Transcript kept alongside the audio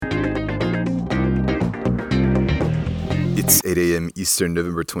It's 8 a.m. Eastern,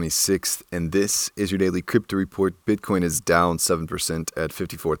 November 26th, and this is your daily crypto report. Bitcoin is down 7% at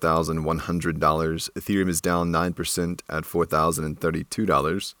 $54,100. Ethereum is down 9% at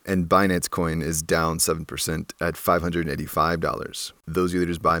 $4,032. And Binance Coin is down 7% at $585. Those are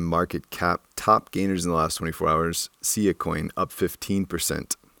leaders by market cap. Top gainers in the last 24 hours. Siacoin up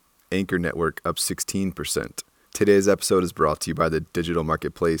 15%. Ankr Network up 16%. Today's episode is brought to you by the digital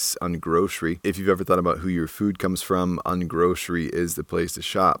marketplace Ungrocery. If you've ever thought about who your food comes from, Ungrocery is the place to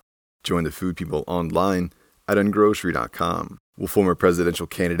shop. Join the food people online at ungrocery.com. Well, former presidential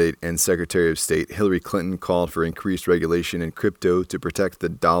candidate and Secretary of State Hilary Clinton called for increased regulation in crypto to protect the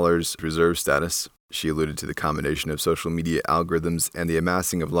dollar's reserve status. She alluded to the combination of social media algorithms and the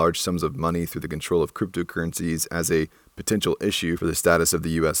amassing of large sums of money through the control of cryptocurrencies as a potential issue for the status of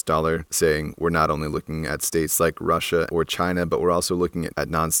the U.S. dollar, saying we're not only looking at states like Russia or China, but we're also looking at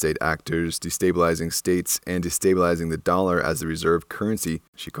non-state actors, destabilizing states and destabilizing the dollar as the reserve currency.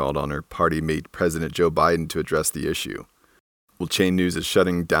 She called on her party mate President Joe Biden to address the issue. Well, Chainnews is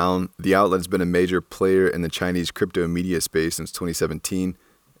shutting down. The outlet has been a major player in the Chinese crypto media space since 2017.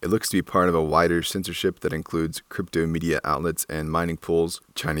 It looks to be part of a wider censorship that includes crypto media outlets and mining pools.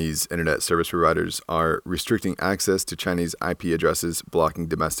 Chinese internet service providers are restricting access to Chinese IP addresses, blocking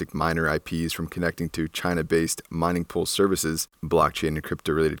domestic miner IPs from connecting to China-based mining pool services. Blockchain and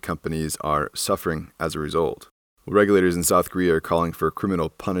crypto-related companies are suffering as a result. Regulators in South Korea are calling for criminal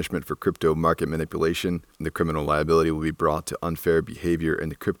punishment for crypto market manipulation. The criminal liability will be brought to unfair behavior in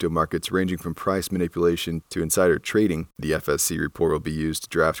the crypto markets, ranging from price manipulation to insider trading. The FSC report will be used to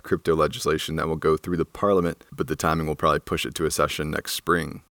draft crypto legislation that will go through the parliament, but the timing will probably push it to a session next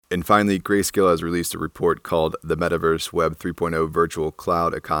spring. And finally, Grayscale has released a report called The Metaverse Web 3.0 Virtual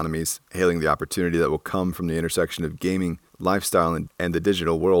Cloud Economies, hailing the opportunity that will come from the intersection of gaming, lifestyle, and the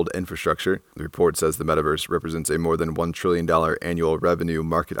digital world infrastructure. The report says the metaverse represents a more than $1 trillion annual revenue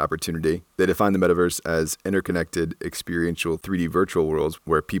market opportunity. They define the metaverse as interconnected, experiential 3D virtual worlds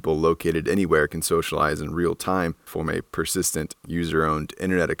where people located anywhere can socialize in real time, form a persistent, user-owned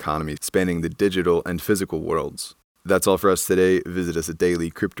internet economy spanning the digital and physical worlds. That's all for us today. Visit us at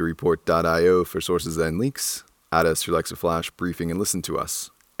dailycryptoreport.io for sources and links. Add us through Alexa Flash Briefing and listen to us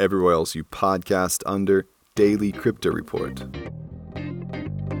everywhere else you podcast under Daily Crypto Report.